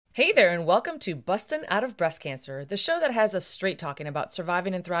Hey there, and welcome to Bustin' Out of Breast Cancer, the show that has us straight talking about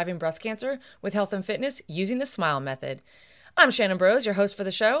surviving and thriving breast cancer with health and fitness using the SMILE method. I'm Shannon Bros, your host for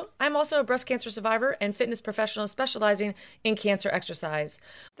the show. I'm also a breast cancer survivor and fitness professional specializing in cancer exercise.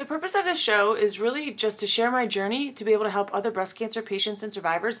 The purpose of this show is really just to share my journey to be able to help other breast cancer patients and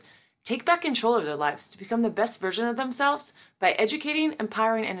survivors take back control of their lives to become the best version of themselves by educating,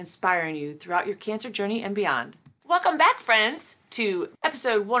 empowering, and inspiring you throughout your cancer journey and beyond. Welcome back, friends, to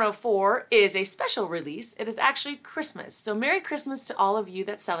episode 104 is a special release. It is actually Christmas. So Merry Christmas to all of you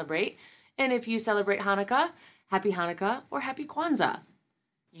that celebrate. And if you celebrate Hanukkah, Happy Hanukkah or Happy Kwanzaa.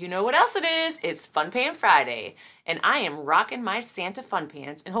 You know what else it is? It's Fun Pan Friday. And I am rocking my Santa fun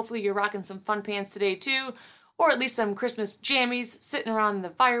pants. And hopefully you're rocking some fun pants today too. Or at least some Christmas jammies sitting around the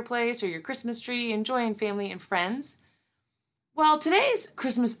fireplace or your Christmas tree enjoying family and friends. Well, today's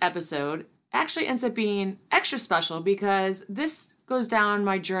Christmas episode actually ends up being extra special because this goes down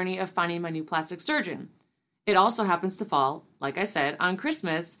my journey of finding my new plastic surgeon. It also happens to fall, like I said, on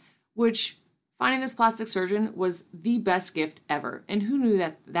Christmas, which finding this plastic surgeon was the best gift ever. And who knew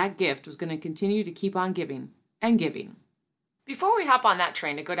that that gift was going to continue to keep on giving and giving. Before we hop on that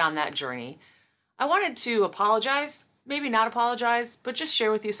train to go down that journey, I wanted to apologize, maybe not apologize, but just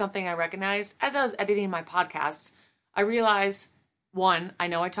share with you something I recognized. As I was editing my podcasts, I realized, one, I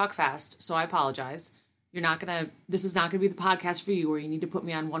know I talk fast, so I apologize. This is not gonna be the podcast for you where you need to put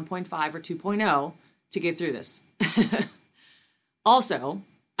me on 1.5 or 2.0 to get through this. Also,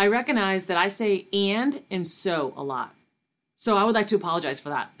 I recognize that I say and so a lot. So I would like to apologize for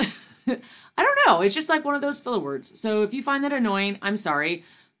that. I don't know, it's just like one of those filler words. So if you find that annoying, I'm sorry.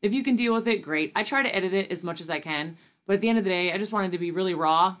 If you can deal with it, great. I try to edit it as much as I can, but at the end of the day, I just wanted to be really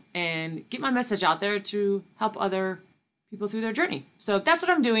raw and get my message out there to help other people through their journey. So that's what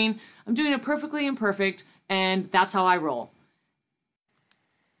I'm doing. I'm doing it perfectly imperfect, and that's how I roll.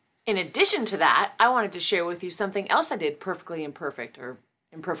 In addition to that, I wanted to share with you something else I did perfectly imperfect, or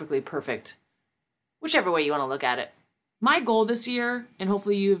imperfectly perfect, whichever way you want to look at it. My goal this year, and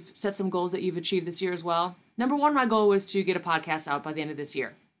hopefully you've set some goals that you've achieved this year as well. Number one, my goal was to get a podcast out by the end of this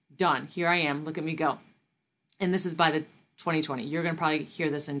year. Done. Here I am. Look at me go. And this is by the 2020. You're going to probably hear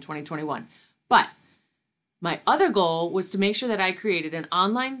this in 2021. But my other goal was to make sure that I created an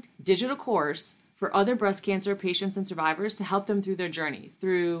online digital course for other breast cancer patients and survivors to help them through their journey,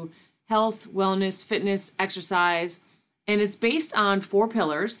 through health, wellness, fitness, exercise. And it's based on 4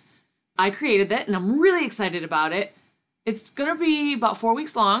 pillars. I created that and I'm really excited about it. It's going to be about 4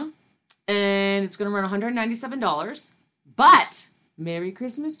 weeks long and it's going to run $197. But Merry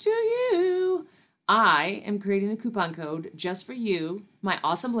Christmas to you. I am creating a coupon code just for you, my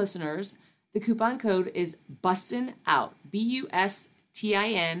awesome listeners. The coupon code is BUSTINOUT,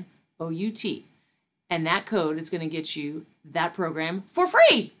 BUSTINOUT. And that code is going to get you that program for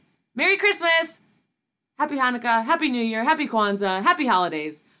free. Merry Christmas! Happy Hanukkah, Happy New Year, Happy Kwanzaa, Happy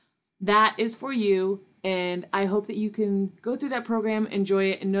Holidays. That is for you. And I hope that you can go through that program,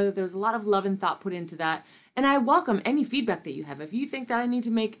 enjoy it, and know that there's a lot of love and thought put into that. And I welcome any feedback that you have. If you think that I need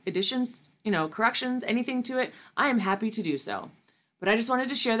to make additions, corrections, anything to it, I am happy to do so. But I just wanted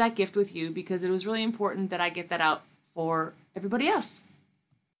to share that gift with you because it was really important that I get that out for everybody else.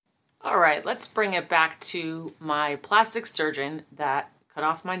 All right, let's bring it back to my plastic surgeon that cut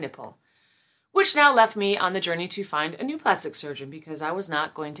off my nipple, which now left me on the journey to find a new plastic surgeon because I was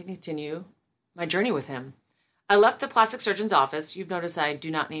not going to continue my journey with him. I left the plastic surgeon's office. You've noticed I do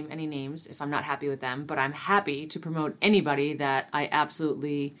not name any names if I'm not happy with them, but I'm happy to promote anybody that I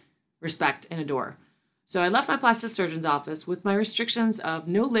absolutely respect and adore. So I left my plastic surgeon's office with my restrictions of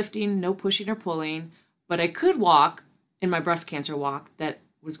no lifting, no pushing or pulling, but I could walk in my breast cancer walk that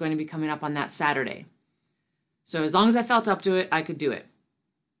was going to be coming up on that Saturday. So as long as I felt up to it, I could do it.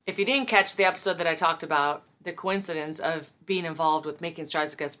 If you didn't catch the episode that I talked about, the coincidence of being involved with Making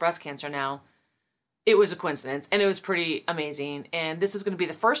Strides Against Breast Cancer now, it was a coincidence and it was pretty amazing. And this was going to be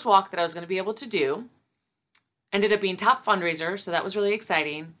the first walk that I was going to be able to do. Ended up being top fundraiser, so that was really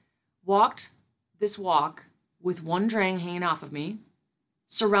exciting. Walked this walk with one drang hanging off of me,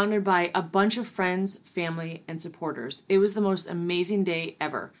 surrounded by a bunch of friends, family, and supporters. It was the most amazing day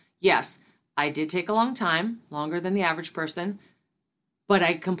ever. Yes, I did take a long time, longer than the average person, but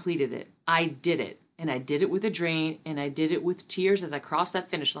I completed it. I did it, and I did it with a drain, and I did it with tears as I crossed that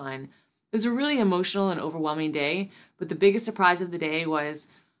finish line. It was a really emotional and overwhelming day, but the biggest surprise of the day was,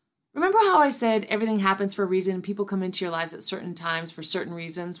 remember how I said everything happens for a reason, people come into your lives at certain times for certain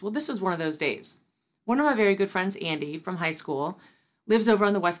reasons? Well, this was one of those days. One of my very good friends, Andy, from high school, lives over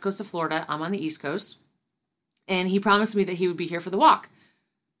on the west coast of Florida. I'm on the east coast. And he promised me that he would be here for the walk.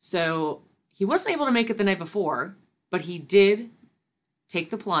 So he wasn't able to make it the night before, but he did take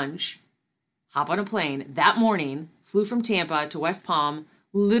the plunge, hop on a plane. That morning, flew from Tampa to West Palm,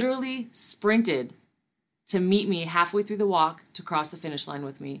 literally sprinted to meet me halfway through the walk to cross the finish line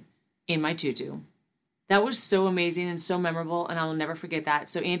with me in my tutu. That was so amazing and so memorable, and I'll never forget that.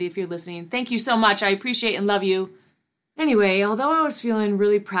 So Andy, if you're listening, thank you so much. I appreciate and love you. Anyway, although I was feeling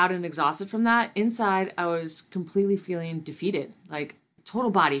really proud and exhausted from that, inside I was completely feeling defeated, like total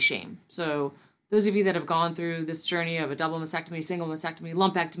body shame. So those of you that have gone through this journey of a double mastectomy, single mastectomy,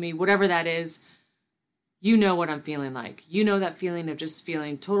 lumpectomy, whatever that is, you know what I'm feeling like. You know that feeling of just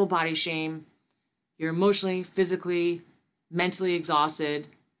feeling total body shame. You're emotionally, physically, mentally exhausted,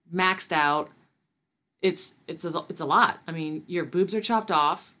 maxed out. It's a lot. I mean, your boobs are chopped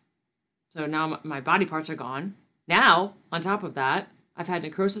off. So now my body parts are gone. Now, on top of that, I've had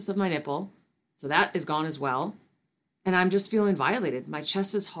necrosis of my nipple. So that is gone as well. And I'm just feeling violated. My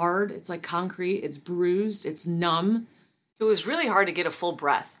chest is hard. It's like concrete. It's bruised. It's numb. It was really hard to get a full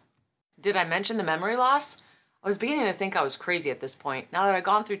breath. Did I mention the memory loss? I was beginning to think I was crazy at this point. Now that I'd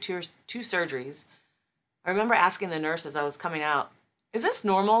gone through two surgeries, I remember asking the nurse as I was coming out, is this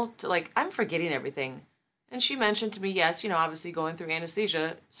normal to, like, I'm forgetting everything. And she mentioned to me, yes, obviously going through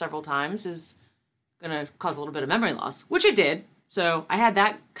anesthesia several times is going to cause a little bit of memory loss, which it did. So I had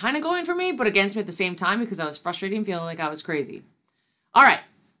that kind of going for me, but against me at the same time because I was frustrated and feeling like I was crazy. All right.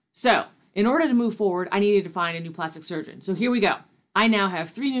 So in order to move forward, I needed to find a new plastic surgeon. So here we go. I now have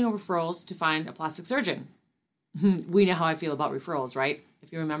 3 new referrals to find a plastic surgeon. We know how I feel about referrals, right?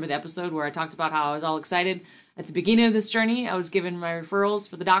 If you remember the episode where I talked about how I was all excited at the beginning of this journey, I was given my referrals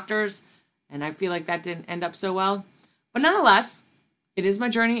for the doctors, and I feel like that didn't end up so well. But nonetheless, it is my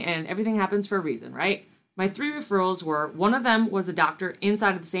journey and everything happens for a reason, right? My 3 referrals were, one of them was a doctor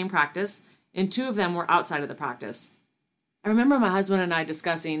inside of the same practice, and 2 of them were outside of the practice. I remember my husband and I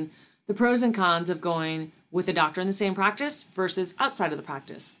discussing the pros and cons of going with a doctor in the same practice versus outside of the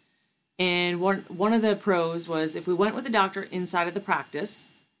practice. And one of the pros was if we went with a doctor inside of the practice,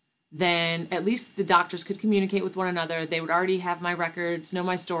 then at least the doctors could communicate with one another. They would already have my records, know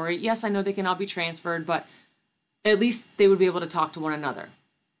my story. Yes, I know they can all be transferred, but at least they would be able to talk to one another.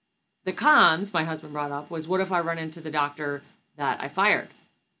 The cons my husband brought up was, what if I run into the doctor that I fired?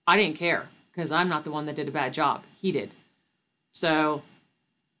 I didn't care because I'm not the one that did a bad job. He did. So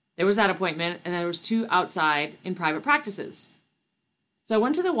there was that appointment, and there was 2 outside in private practices. So I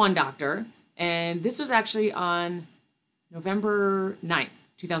went to the one doctor, and this was actually on November 9th,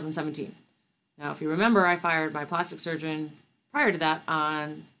 2017. Now, if you remember, I fired my plastic surgeon prior to that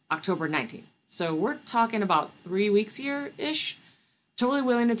on October 19th. So we're talking about 3 weeks here-ish. Totally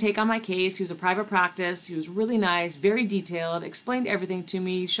willing to take on my case. He was a private practice. He was really nice, very detailed, explained everything to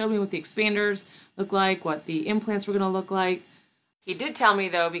me, showed me what the expanders look like, what the implants were going to look like. He did tell me,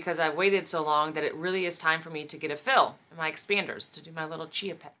 though, because I've waited so long, that it really is time for me to get a fill in my expanders, to do my little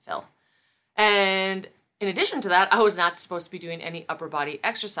Chia Pet fill. And in addition to that, I was not supposed to be doing any upper body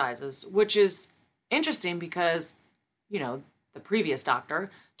exercises, which is interesting because, the previous doctor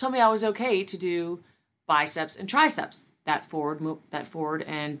told me I was okay to do biceps and triceps, that forward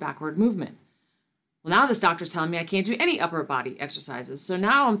and backward movement. Well, now this doctor's telling me I can't do any upper body exercises. So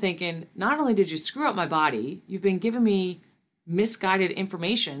now I'm thinking, not only did you screw up my body, you've been giving me misguided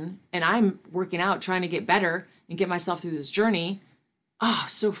information, and I'm working out, trying to get better and get myself through this journey. Oh,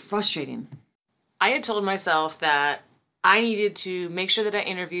 so frustrating. I had told myself that I needed to make sure that I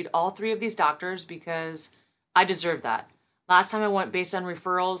interviewed all 3 of these doctors because I deserved that. Last time I went based on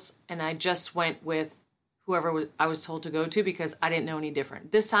referrals, and I just went with whoever I was told to go to because I didn't know any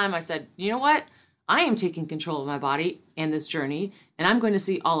different. This time I said, you know what? I am taking control of my body and this journey, and I'm going to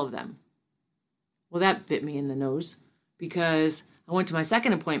see all of them. Well, that bit me in the nose because I went to my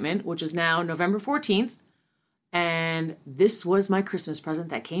second appointment, which is now November 14th, and this was my Christmas present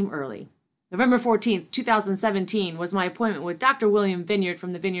that came early. November 14th, 2017 was my appointment with Dr. William Vineyard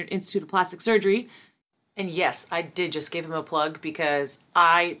from the Vineyard Institute of Plastic Surgery. And yes, I did just give him a plug because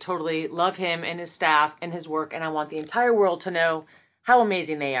I totally love him and his staff and his work, and I want the entire world to know how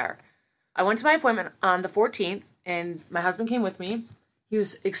amazing they are. I went to my appointment on the 14th, and my husband came with me. He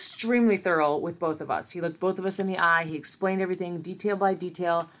was extremely thorough with both of us. He looked both of us in the eye. He explained everything detail by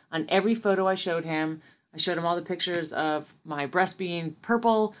detail on every photo I showed him. I showed him all the pictures of my breast being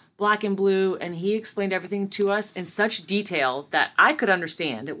purple, black, and blue, and he explained everything to us in such detail that I could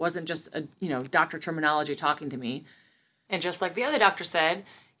understand. It wasn't just a, doctor terminology talking to me. And just like the other doctor said,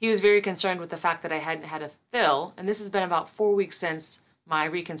 he was very concerned with the fact that I hadn't had a fill, and this has been about 4 weeks since my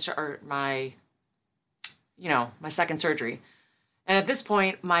my second surgery. And at this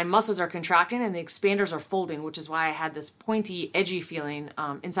point, my muscles are contracting and the expanders are folding, which is why I had this pointy, edgy feeling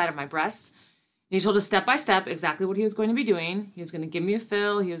inside of my breast. And he told us step by step exactly what he was going to be doing. He was going to give me a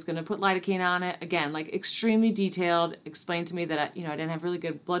fill. He was going to put lidocaine on it. Again, like extremely detailed, explained to me that I didn't have really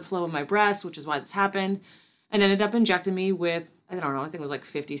good blood flow in my breast, which is why this happened, and ended up injecting me with, I don't know, I think it was like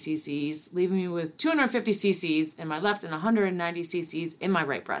 50 cc's, leaving me with 250 cc's in my left and 190 cc's in my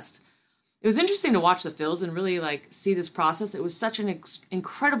right breast. It was interesting to watch the fills and really like see this process. It was such an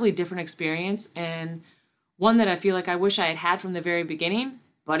incredibly different experience, and one that I feel like I wish I had had from the very beginning.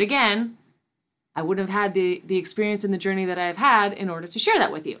 But again, I wouldn't have had the experience and the journey that I've had in order to share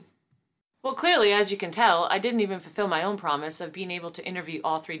that with you. Well, clearly, as you can tell, I didn't even fulfill my own promise of being able to interview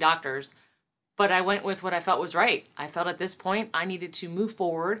all 3 doctors, but I went with what I felt was right. I felt at this point I needed to move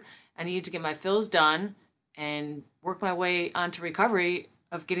forward. I needed to get my fills done and work my way onto recovery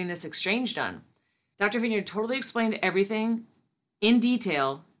of getting this exchange done. Dr. Vineyard totally explained everything in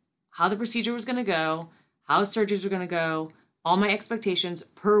detail, how the procedure was going to go, how surgeries were going to go, all my expectations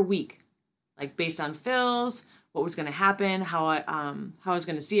per week. Like based on fills, what was going to happen, how I was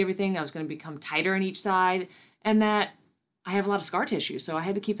going to see everything. I was going to become tighter on each side, and that I have a lot of scar tissue, so I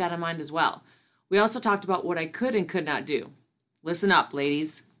had to keep that in mind as well. We also talked about what I could and could not do. Listen up,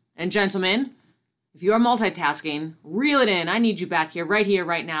 ladies and gentlemen. If you are multitasking, reel it in. I need you back here,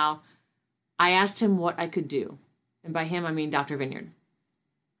 right now. I asked him what I could do, and by him I mean Dr. Vineyard,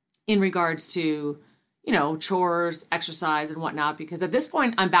 in regards to, chores, exercise, and whatnot, because at this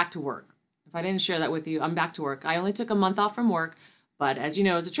point I'm back to work. If I didn't share that with you, I'm back to work. I only took a month off from work, but as you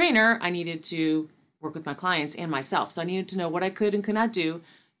know, as a trainer, I needed to work with my clients and myself. So I needed to know what I could and could not do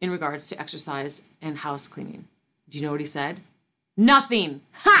in regards to exercise and house cleaning. Do you know what he said? Nothing.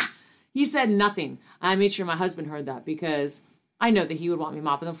 Ha! He said nothing. I made sure my husband heard that because I know that he would want me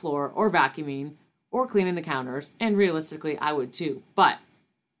mopping the floor or vacuuming or cleaning the counters. And realistically, I would too. But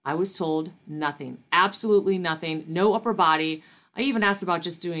I was told nothing. Absolutely nothing. No upper body. I even asked about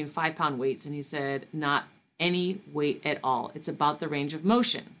just doing 5-pound weights, and he said, not any weight at all. It's about the range of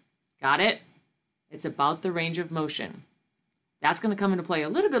motion. Got it? It's about the range of motion. That's going to come into play a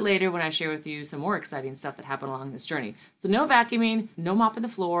little bit later when I share with you some more exciting stuff that happened along this journey. So no vacuuming, no mopping the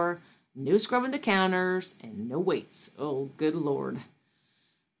floor, no scrubbing the counters, and no weights. Oh, good Lord.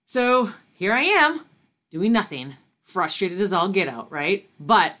 So here I am, doing nothing, frustrated as all get out, right?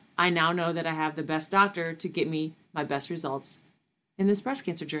 But I now know that I have the best doctor to get me my best results in this breast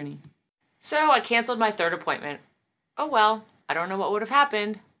cancer journey. So I canceled my 3rd appointment. Oh well, I don't know what would have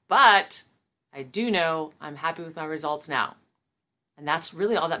happened, but I do know I'm happy with my results now. And that's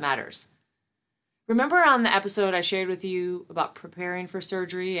really all that matters. Remember on the episode I shared with you about preparing for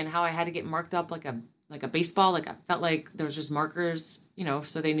surgery and how I had to get marked up like a baseball, like I felt like there was just markers,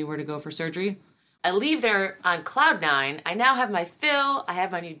 so they knew where to go for surgery. I leave there on cloud 9. I now have my fill. I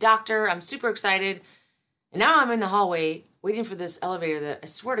have my new doctor. I'm super excited. And now I'm in the hallway waiting for this elevator that I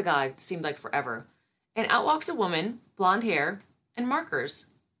swear to God seemed like forever. And out walks a woman, blonde hair, and markers.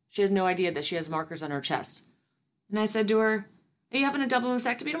 She has no idea that she has markers on her chest. And I said to her, are you having a double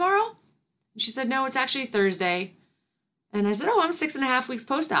mastectomy tomorrow? And she said, no, it's actually Thursday. And I said, oh, I'm 6.5 weeks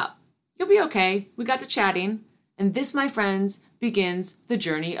post-op. You'll be okay. We got to chatting. And this, my friends, begins the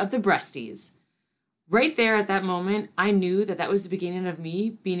journey of the breasties. Right there at that moment, I knew that was the beginning of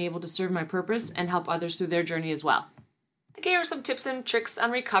me being able to serve my purpose and help others through their journey as well. I gave her some tips and tricks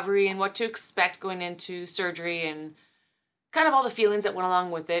on recovery and what to expect going into surgery and kind of all the feelings that went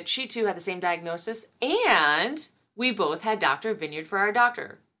along with it. She too had the same diagnosis, and we both had Dr. Vineyard for our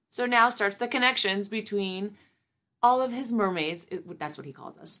doctor. So now starts the connections between all of his mermaids, that's what he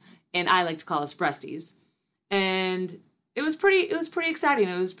calls us, and I like to call us breasties. And it was pretty exciting.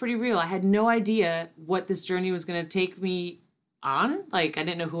 It was pretty real. I had no idea what this journey was going to take me on. Like, I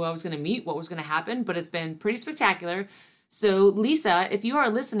didn't know who I was going to meet, what was going to happen, but it's been pretty spectacular. So Lisa, if you are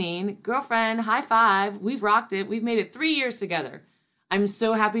listening, girlfriend, high five. We've rocked it. We've made it 3 years together. I'm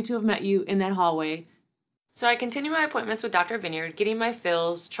so happy to have met you in that hallway. So I continue my appointments with Dr. Vineyard, getting my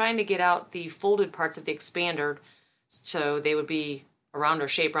fills, trying to get out the folded parts of the expander so they would be a rounder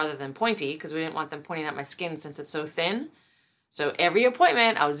shape rather than pointy, because we didn't want them pointing at my skin since it's so thin. So every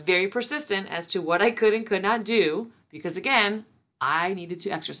appointment, I was very persistent as to what I could and could not do, because again, I needed to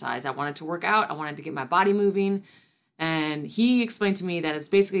exercise. I wanted to work out. I wanted to get my body moving. And he explained to me that it's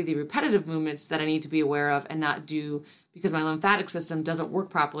basically the repetitive movements that I need to be aware of and not do, because my lymphatic system doesn't work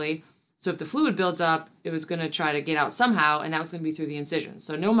properly. So if the fluid builds up, it was going to try to get out somehow, and that was going to be through the incision.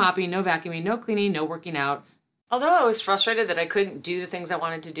 So no mopping, no vacuuming, no cleaning, no working out. Although I was frustrated that I couldn't do the things I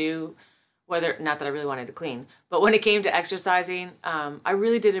wanted to do, not that I really wanted to clean, but when it came to exercising, I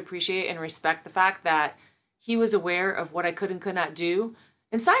really did appreciate and respect the fact that he was aware of what I could and could not do,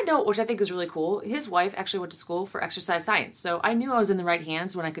 And side note, which I think is really cool, his wife actually went to school for exercise science. So I knew I was in the right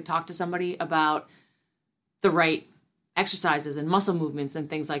hands when I could talk to somebody about the right exercises and muscle movements and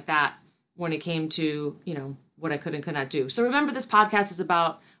things like that when it came to, what I could and could not do. So remember, this podcast is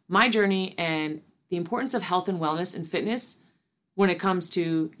about my journey and the importance of health and wellness and fitness when it comes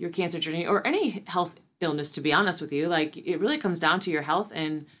to your cancer journey or any health illness, to be honest with you. Like, it really comes down to your health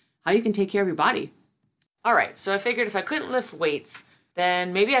and how you can take care of your body. All right, so I figured if I couldn't lift weights,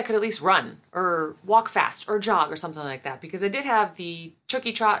 then maybe I could at least run or walk fast or jog or something like that, because I did have the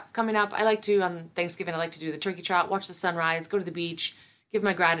turkey trot coming up. I like to, on Thanksgiving, I like to do the turkey trot, watch the sunrise, go to the beach, give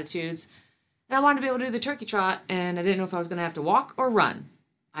my gratitudes. And I wanted to be able to do the turkey trot, and I didn't know if I was going to have to walk or run.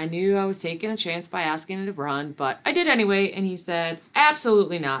 I knew I was taking a chance by asking him to run, but I did anyway, and he said,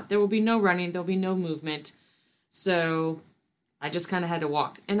 absolutely not. There will be no running. There will be no movement. So I just kind of had to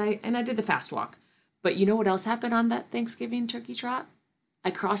walk, and I did the fast walk. But you know what else happened on that Thanksgiving turkey trot?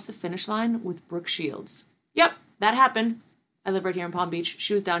 I crossed the finish line with Brooke Shields. Yep, that happened. I live right here in Palm Beach.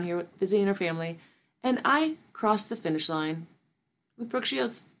 She was down here visiting her family, and I crossed the finish line with Brooke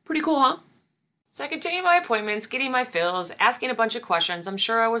Shields. Pretty cool, huh? So I continued my appointments, getting my fills, asking a bunch of questions. I'm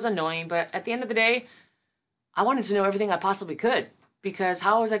sure I was annoying, but at the end of the day, I wanted to know everything I possibly could, because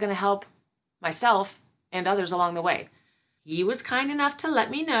how was I going to help myself and others along the way? He was kind enough to let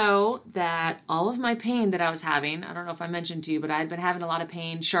me know that all of my pain that I was having, I don't know if I mentioned to you, but I had been having a lot of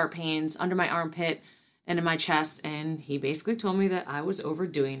pain, sharp pains under my armpit and in my chest, and he basically told me that I was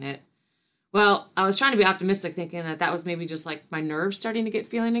overdoing it. Well, I was trying to be optimistic, thinking that that was maybe just like my nerves starting to get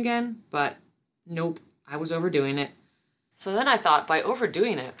feeling again, but nope, I was overdoing it. So then I thought, by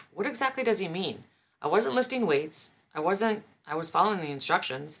overdoing it, what exactly does he mean? I wasn't lifting weights. I was following the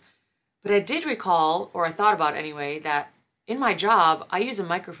instructions, but I did recall, or I thought about anyway, that in my job, I use a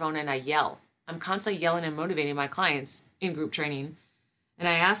microphone and I yell. I'm constantly yelling and motivating my clients in group training. And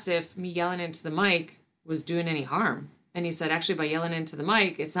I asked if me yelling into the mic was doing any harm. And he said, actually, by yelling into the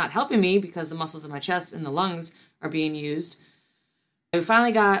mic, it's not helping me because the muscles in my chest and the lungs are being used. I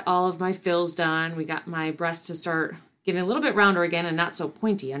finally got all of my fills done. We got my breasts to start getting a little bit rounder again and not so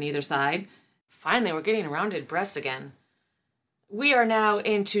pointy on either side. Finally, we're getting rounded breasts again. We are now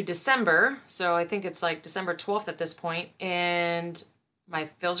into December, so I think it's like December 12th at this point, and my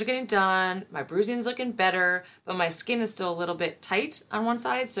fills are getting done, my bruising's looking better, but my skin is still a little bit tight on one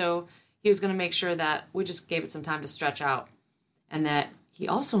side, so he was going to make sure that we just gave it some time to stretch out. And that he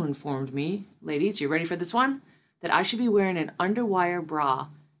also informed me, ladies, you ready for this one? That I should be wearing an underwire bra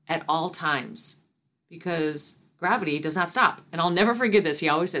at all times, because gravity does not stop. And I'll never forget this. He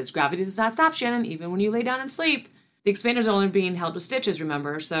always says, gravity does not stop, Shannon, even when you lay down and sleep. The expander's only being held with stitches,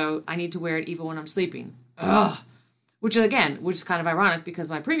 remember, so I need to wear it even when I'm sleeping. Ugh. Which is kind of ironic, because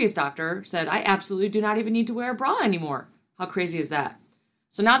my previous doctor said I absolutely do not even need to wear a bra anymore. How crazy is that?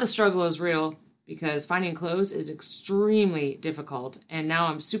 So now the struggle is real, because finding clothes is extremely difficult, and now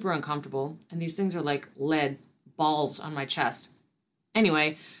I'm super uncomfortable, and these things are like lead balls on my chest.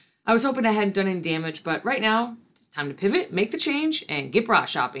 Anyway, I was hoping I hadn't done any damage, but right now, it's time to pivot, make the change, and get bra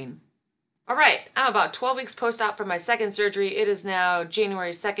shopping. All right, I'm about 12 weeks post-op from my second surgery. It is now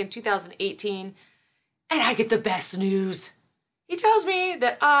January 2nd, 2018, and I get the best news. He tells me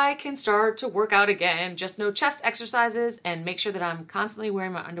that I can start to work out again, just no chest exercises, and make sure that I'm constantly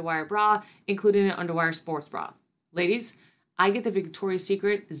wearing my underwire bra, including an underwire sports bra. Ladies, I get the Victoria's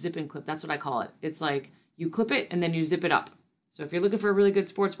Secret zip and clip. That's what I call it. It's like you clip it and then you zip it up. So if you're looking for a really good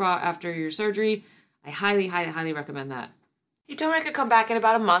sports bra after your surgery, I highly, highly, highly recommend that. He told me I could come back in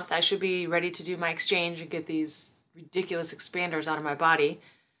about a month. I should be ready to do my exchange and get these ridiculous expanders out of my body.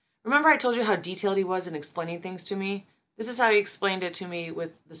 Remember I told you how detailed he was in explaining things to me? This is how he explained it to me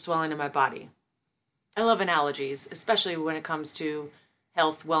with the swelling in my body. I love analogies, especially when it comes to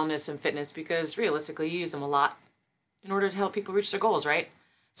health, wellness, and fitness, because realistically you use them a lot in order to help people reach their goals, right?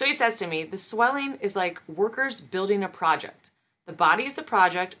 So he says to me, the swelling is like workers building a project. The body is the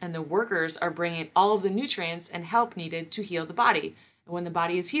project, and the workers are bringing all of the nutrients and help needed to heal the body. And when the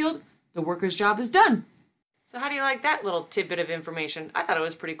body is healed, the worker's job is done. So how do you like that little tidbit of information? I thought it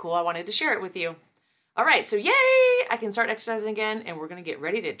was pretty cool. I wanted to share it with you. All right, so yay! I can start exercising again, and we're going to get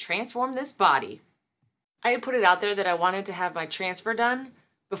ready to transform this body. I had put it out there that I wanted to have my transfer done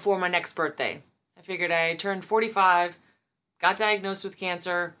before my next birthday. I figured I turned 45, got diagnosed with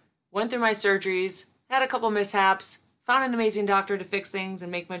cancer, went through my surgeries, had a couple mishaps, found an amazing doctor to fix things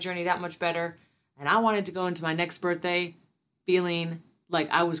and make my journey that much better, and I wanted to go into my next birthday feeling like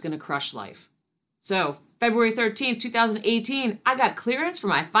I was going to crush life. So, February 13th, 2018, I got clearance for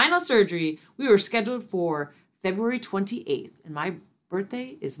my final surgery. We were scheduled for February 28th, and my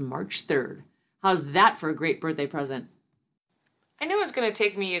birthday is March 3rd. How's that for a great birthday present? I knew it was going to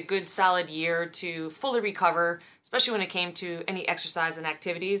take me a good solid year to fully recover, especially when it came to any exercise and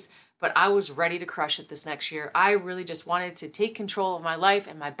activities, but I was ready to crush it this next year. I really just wanted to take control of my life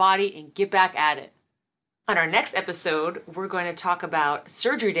and my body and get back at it. On our next episode, we're going to talk about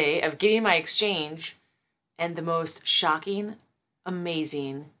surgery day of getting my exchange and the most shocking,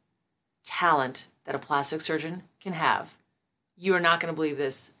 amazing talent that a plastic surgeon can have. You are not going to believe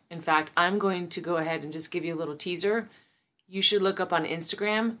this. In fact, I'm going to go ahead and just give you a little teaser. You should look up on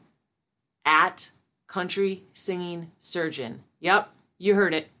Instagram at Country Singing Surgeon. Yep, you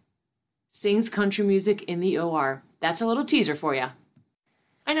heard it. Sings country music in the OR. That's a little teaser for you.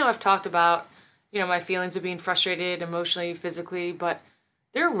 I know I've talked about, my feelings of being frustrated emotionally, physically, but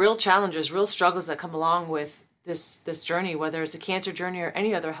there are real challenges, real struggles that come along with this journey, whether it's a cancer journey or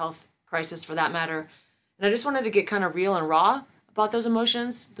any other health crisis for that matter. And I just wanted to get kind of real and raw about those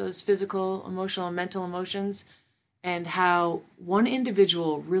emotions, those physical, emotional, and mental emotions, and how one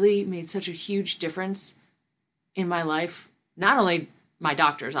individual really made such a huge difference in my life. Not only my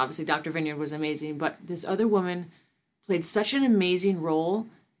doctors, obviously Dr. Vineyard was amazing, but this other woman played such an amazing role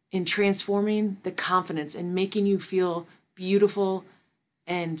in transforming the confidence and making you feel beautiful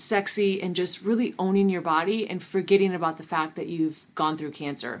and sexy and just really owning your body and forgetting about the fact that you've gone through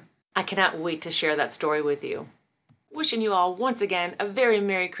cancer. I cannot wait to share that story with you. Wishing you all once again a very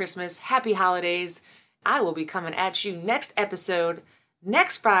Merry Christmas, Happy Holidays. I will be coming at you next episode,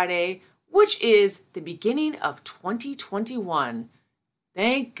 next Friday, which is the beginning of 2021.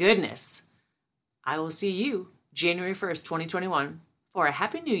 Thank goodness. I will see you January 1st, 2021 for a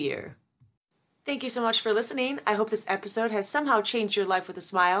Happy New Year. Thank you so much for listening. I hope this episode has somehow changed your life with a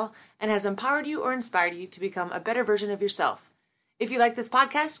smile and has empowered you or inspired you to become a better version of yourself. If you like this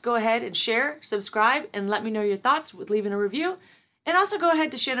podcast, go ahead and share, subscribe, and let me know your thoughts with leaving a review. And also go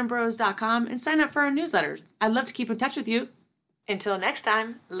ahead to ShannonBurrows.com and sign up for our newsletters. I'd love to keep in touch with you. Until next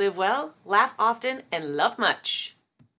time, live well, laugh often, and love much.